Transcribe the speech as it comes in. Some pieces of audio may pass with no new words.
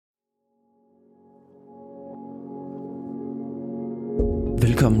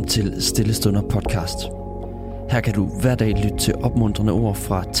Velkommen til Stillestunder podcast. Her kan du hver dag lytte til opmuntrende ord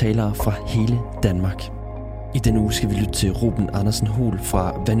fra talere fra hele Danmark. I denne uge skal vi lytte til Ruben Andersen-Hoel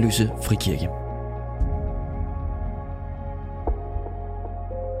fra Vandløse Frikirke.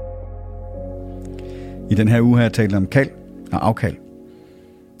 I den her uge har jeg talt om kald og afkald.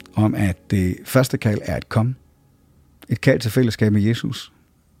 Om at det første kald er et kom. Et kald til fællesskab med Jesus.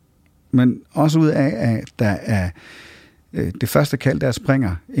 Men også ud af, at der er det første kald, der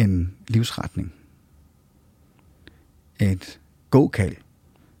springer en livsretning. Et gå-kald,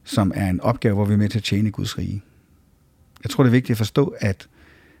 som er en opgave, hvor vi er med til at tjene Guds rige. Jeg tror, det er vigtigt at forstå, at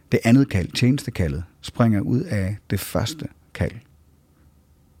det andet kald, tjenestekaldet, springer ud af det første kald.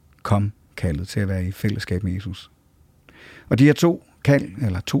 Kom-kaldet til at være i fællesskab med Jesus. Og de her to kald,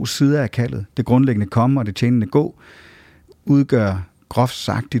 eller to sider af kaldet, det grundlæggende kom og det tjenende gå, udgør groft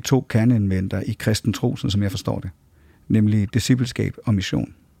sagt de to kerneelementer i kristen tro, som jeg forstår det. Nemlig discipleskab og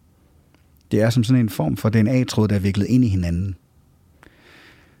mission. Det er som sådan en form for DNA-tråd, der er viklet ind i hinanden.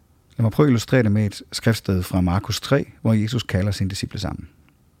 Lad mig prøve at illustrere det med et skriftsted fra Markus 3, hvor Jesus kalder sine disciple sammen.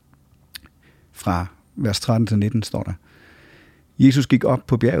 Fra vers 13-19 står der: Jesus gik op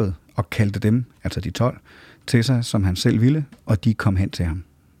på bjerget og kaldte dem, altså de 12, til sig, som han selv ville, og de kom hen til ham.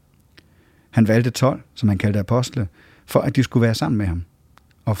 Han valgte 12, som han kaldte apostle, for at de skulle være sammen med ham,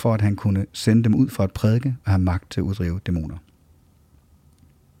 og for at han kunne sende dem ud for at prædike og have magt til at uddrive dæmoner.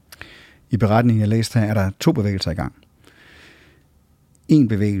 I beretningen, jeg læste her, er der to bevægelser i gang. En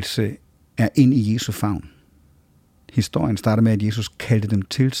bevægelse er ind i Jesu favn. Historien starter med, at Jesus kaldte dem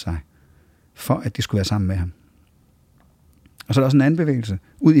til sig, for at de skulle være sammen med ham. Og så er der også en anden bevægelse,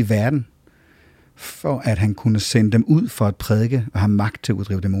 ud i verden, for at han kunne sende dem ud for at prædike og have magt til at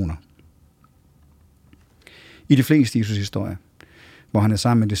uddrive dæmoner. I de fleste Jesus historier, hvor han er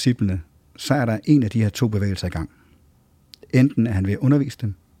sammen med disciplene, så er der en af de her to bevægelser i gang. Enten er han ved at undervise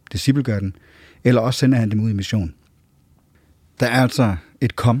dem, disciplegør dem, eller også sender han dem ud i mission. Der er altså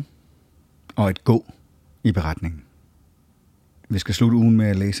et kom og et gå i beretningen. Vi skal slutte ugen med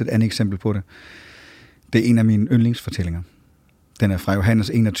at læse et andet eksempel på det. Det er en af mine yndlingsfortællinger. Den er fra Johannes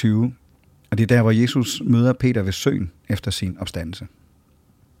 21, og det er der, hvor Jesus møder Peter ved søen efter sin opstandelse.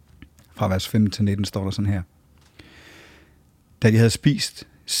 Fra vers 5-19 står der sådan her: Da de havde spist,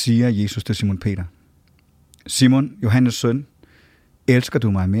 siger Jesus til Simon Peter: Simon, Johannes søn, elsker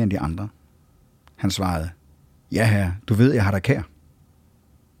du mig mere end de andre? Han svarede: Ja, herre, du ved, jeg har dig kær.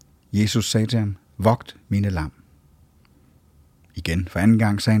 Jesus sagde til ham: Vogt mine lam. Igen, for anden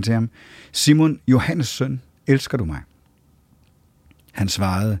gang sagde han til ham: Simon, Johannes søn, elsker du mig? Han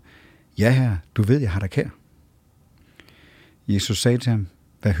svarede: Ja, herre, du ved, jeg har dig kær. Jesus sagde til ham: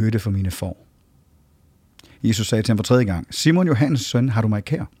 Hvad hørte for mine får? Jesus sagde til ham for tredje gang: Simon, Johannes søn, har du mig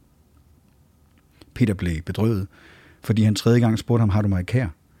kær? Peter blev bedrøvet, fordi han tredje gang spurgte ham: Har du mig kær?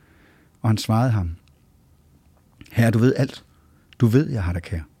 Og han svarede ham: Herre, du ved alt. Du ved, jeg har dig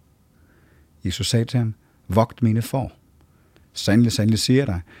kær. Jesus sagde til ham: Vogt mine får. Sandelig, sandelig siger jeg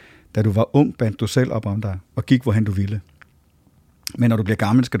dig, da du var ung, bandt du selv op om dig og gik, hvorhen du ville. Men når du bliver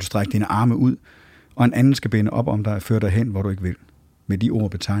gammel, skal du strække dine arme ud, og en anden skal binde op om dig og føre dig hen, hvor du ikke vil. Med de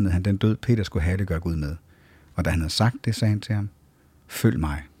ord betegnede han den død, Peter skulle have det gøre Gud med. Og da han havde sagt det, sagde han til ham: Følg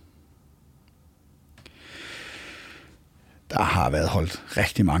mig. Der har været holdt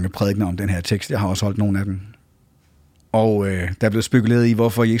rigtig mange prædikener om den her tekst. Jeg har også holdt nogle af dem. Og der er blevet spekuleret i,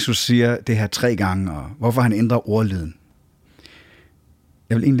 hvorfor Jesus siger det her 3 gange, og hvorfor han ændrer ordlyden.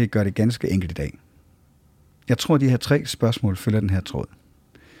 Jeg vil egentlig gøre det ganske enkelt i dag. Jeg tror, at de her 3 spørgsmål følger den her tråd.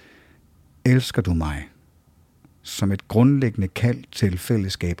 Elsker du mig? Som et grundlæggende kald til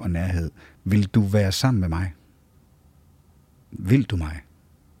fællesskab og nærhed. Vil du være sammen med mig? Vil du mig?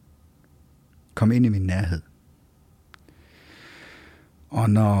 Kom ind i min nærhed. Og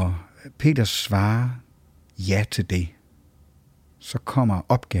når Peter svarer ja til det, så kommer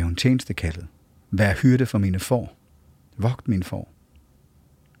opgaven, tjenestekaldet: Vær hyrde for mine får. Vogt mine får.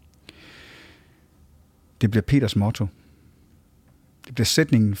 Det bliver Peters motto. Det bliver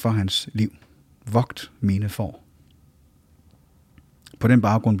sætningen for hans liv. Vogt mine får. På den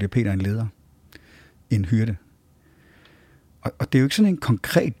baggrund bliver Peter en leder. En hyrde. Og det er jo ikke sådan en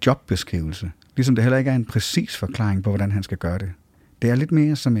konkret jobbeskrivelse, ligesom det heller ikke er en præcis forklaring på, hvordan han skal gøre det. Det er lidt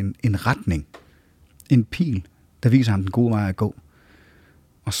mere som en retning. En pil, der viser ham den gode vej at gå.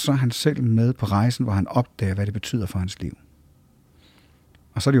 Og så er han selv med på rejsen, hvor han opdager, hvad det betyder for hans liv.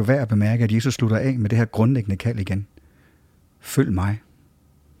 Og så er det jo værd at bemærke, at Jesus slutter af med det her grundlæggende kald igen. Følg mig.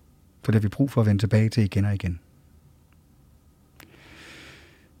 For det har vi brug for at vende tilbage til igen og igen.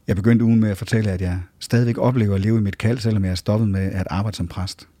 Jeg begyndte ugen med at fortælle, at jeg stadigvæk oplever at leve i mit kald, selvom jeg er stoppet med at arbejde som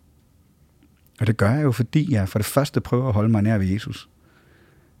præst. Og det gør jeg jo, fordi jeg for det første prøver at holde mig nær ved Jesus.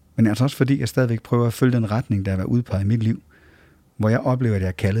 Men altså også fordi jeg stadigvæk prøver at følge den retning, der er udpeget i mit liv, hvor jeg oplever, at jeg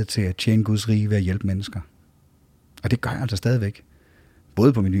er kaldet til at tjene Guds rige ved at hjælpe mennesker. Og det gør jeg altså stadigvæk.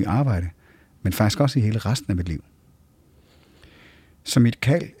 Både på mit nye arbejde, men faktisk også i hele resten af mit liv. Så mit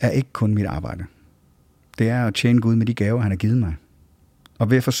kald er ikke kun mit arbejde. Det er at tjene Gud med de gaver, han har givet mig. Og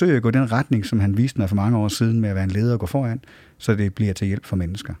ved at forsøge at gå den retning, som han viste mig for mange år siden med at være en leder og gå foran, så det bliver til hjælp for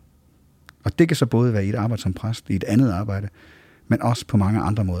mennesker. Og det kan så både være i et arbejde som præst, i et andet arbejde, men også på mange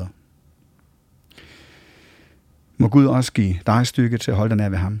andre måder. Må Gud også give dig styrke til at holde dig nær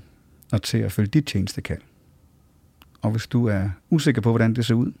ved ham, og til at følge dit tjenestekald. Og hvis du er usikker på, hvordan det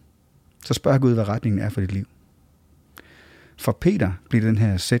ser ud, så spørg Gud, hvad retningen er for dit liv. For Peter bliver den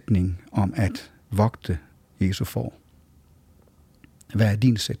her sætning om at vogte Jesu får. Hvad er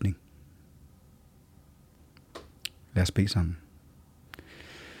din sætning? Lad os bede sammen.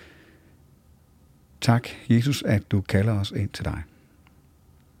 Tak, Jesus, at du kalder os ind til dig.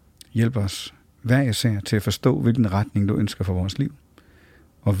 Hjælp os hver især til at forstå, hvilken retning du ønsker for vores liv,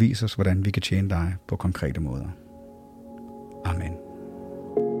 og vis os, hvordan vi kan tjene dig på konkrete måder. Amen.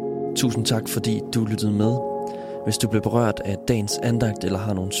 Tusind tak, fordi du lyttede med. Hvis du blev berørt af dagens andagt eller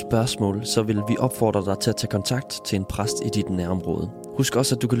har nogle spørgsmål, så vil vi opfordre dig til at tage kontakt til en præst i dit nærområde. Husk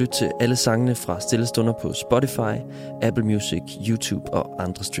også, at du kan lytte til alle sangene fra Stille Stunder på Spotify, Apple Music, YouTube og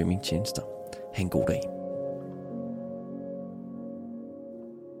andre streamingtjenester. Ha' en god dag.